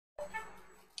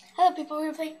up, people?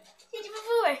 We're gonna play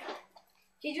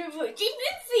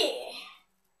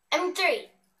I'm 3.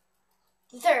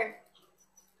 The third.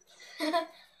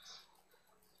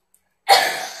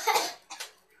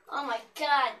 Oh my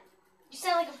god. You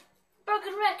sound like a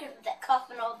broken record with that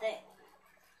coughing all day.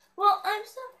 Well, I'm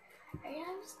sorry.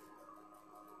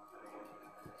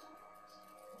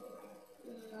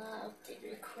 Update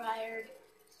required.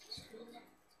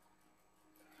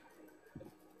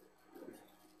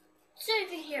 So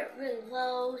if you hear it really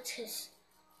low, just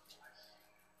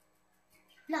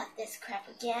not this crap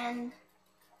again.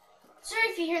 Sorry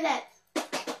if you hear that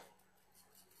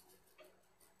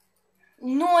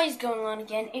noise going on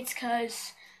again. It's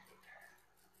cause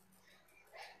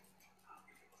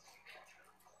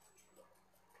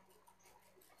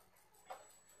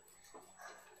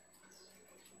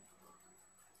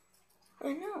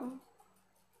I know.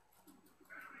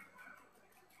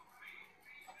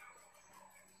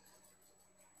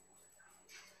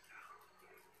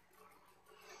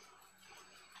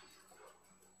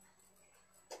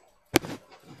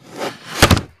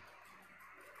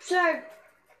 Sorry.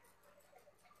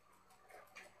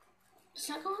 It's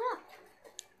not going up.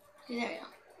 Okay, there we go.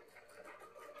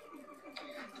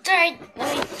 Sorry,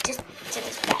 let me just set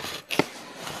this back.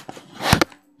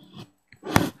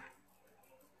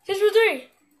 Here's for 3.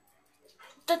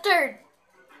 The third.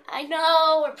 I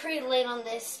know we're pretty late on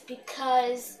this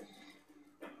because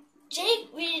Jake,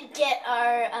 we didn't get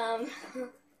our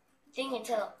thing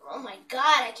until, oh my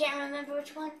god, I can't remember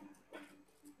which one.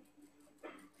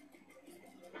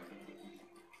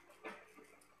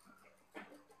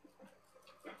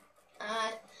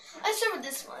 Let's start with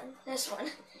this one.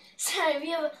 So we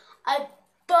have a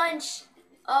bunch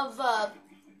of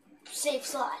safe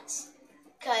slots.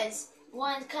 Because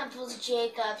one couple's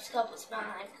Jacob's, a couple's mine,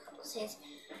 a couple's his.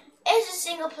 It's a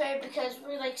single player because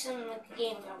we're like something like a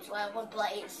game comes where one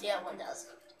plays, the other one does.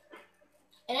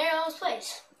 And everyone else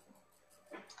plays.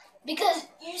 Because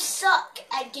you suck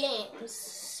at games.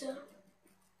 So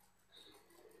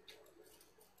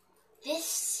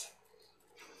this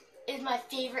is my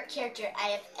favorite character I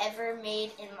have ever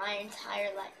made in my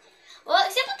entire life. Well,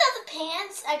 except without the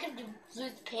pants. I could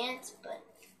lose the pants, but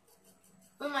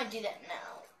we might do that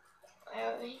now.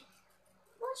 Are we?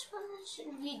 Which one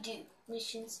should we do?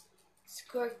 Missions.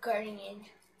 Score Guardian.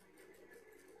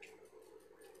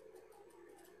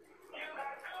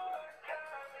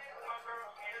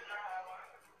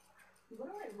 What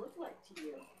do I look like to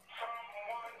you?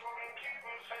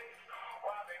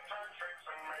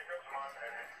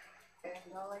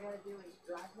 And all I gotta do is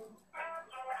drive him?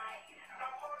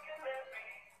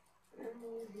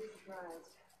 Be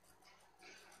surprised.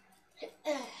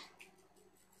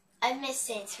 I miss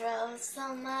Saints Row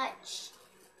so much.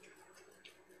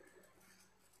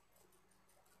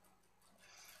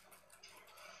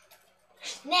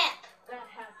 Snap! That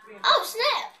has to be Oh,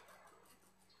 snap!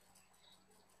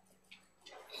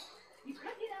 You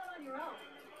could get out on your own.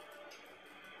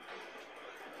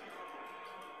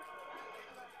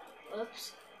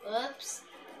 Whoops, whoops,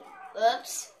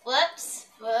 whoops, whoops,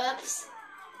 whoops,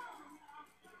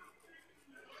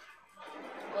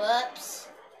 whoops,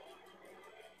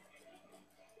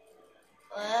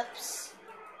 whoops,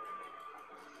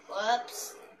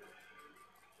 whoops,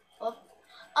 whoop.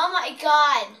 Oh my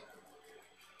god!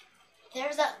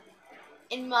 There's a,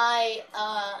 in my,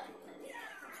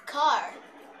 car.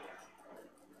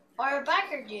 Or a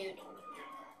biker dude.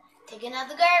 Taking out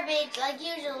the garbage like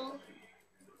usual.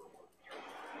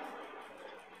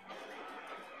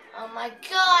 Oh my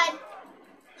god!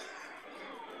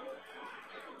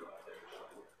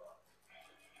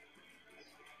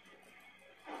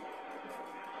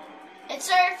 And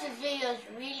sorry if the video is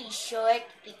really short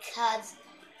because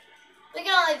we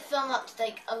can only film up to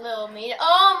like a little meter.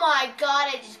 Oh my god,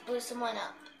 I just blew someone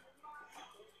up.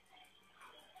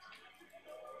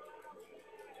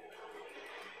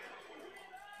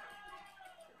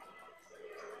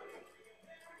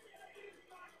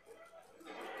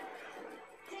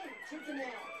 Shoot the nail.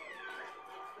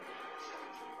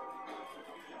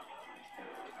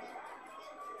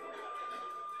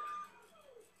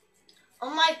 Oh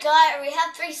my god, we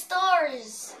have 3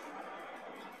 stars.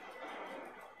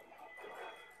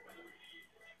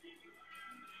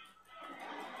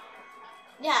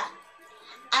 Yeah,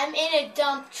 I'm in a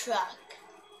dump truck.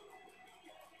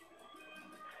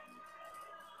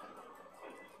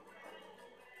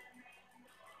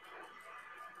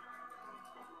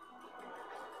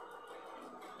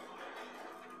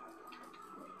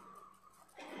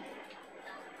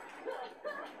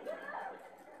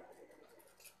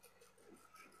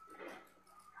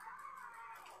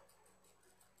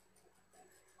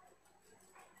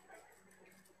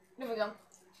 There we go.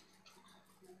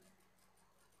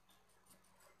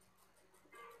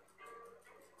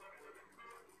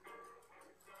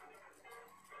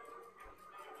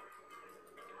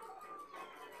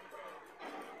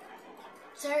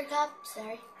 Sorry, cop.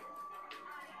 Sorry.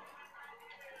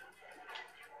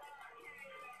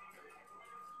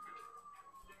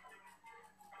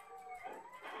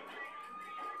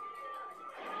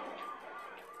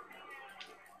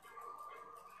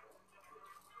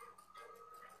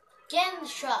 Get in the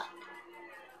truck.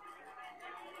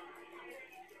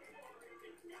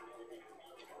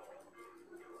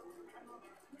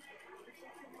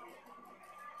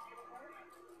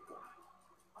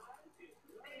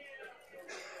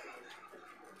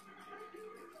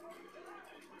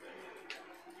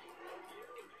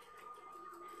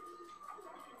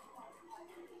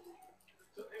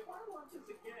 So if I want this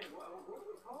again, what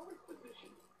was Holly's position?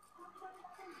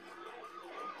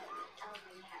 I'll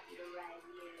be happy to ride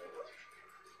you.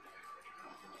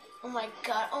 Oh my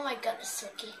god, it's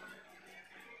Silky.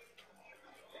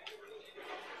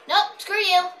 Nope, screw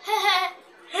you.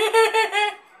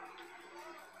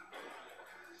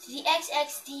 To the XX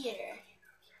Theater.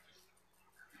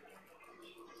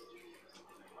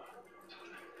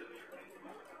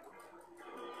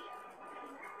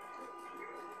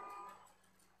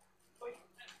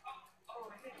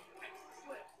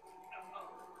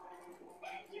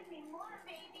 Give me more,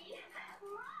 baby.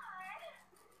 More.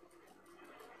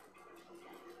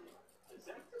 Is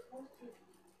that supposed to?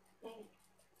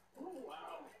 Oh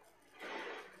wow!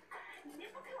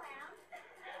 Nipple clamps.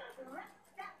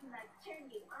 That must turn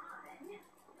you on.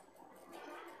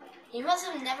 He must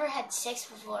have never had sex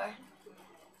before.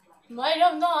 Might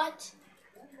have not.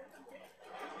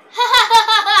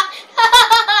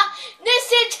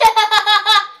 This is.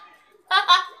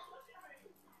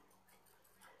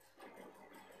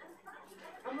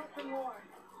 I'm up for more.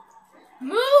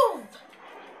 Move!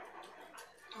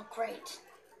 Oh, great.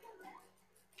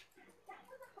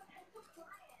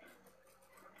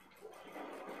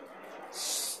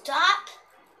 Stop!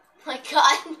 Oh my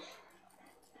god.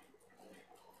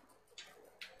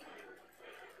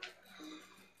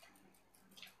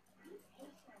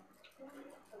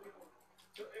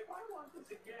 So if I want this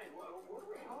again, what was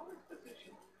Holly's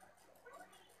position?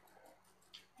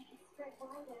 I can spread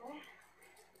wider.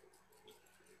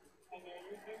 I know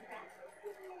you've been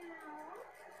practicing now.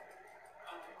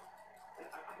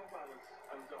 I hope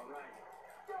I was all right.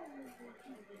 Don't move your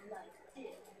easy like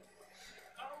this.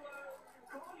 I'll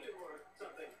call you or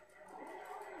something.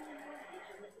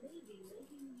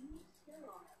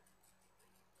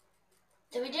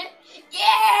 Did we do it?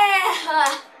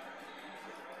 Yeah!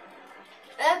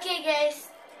 Okay, guys.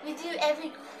 We do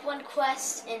every one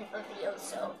quest in a video,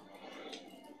 so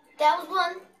that was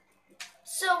one.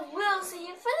 So we'll see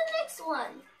you for the next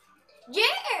one.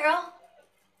 Yeah!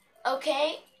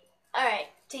 Okay. Alright.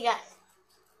 See you guys.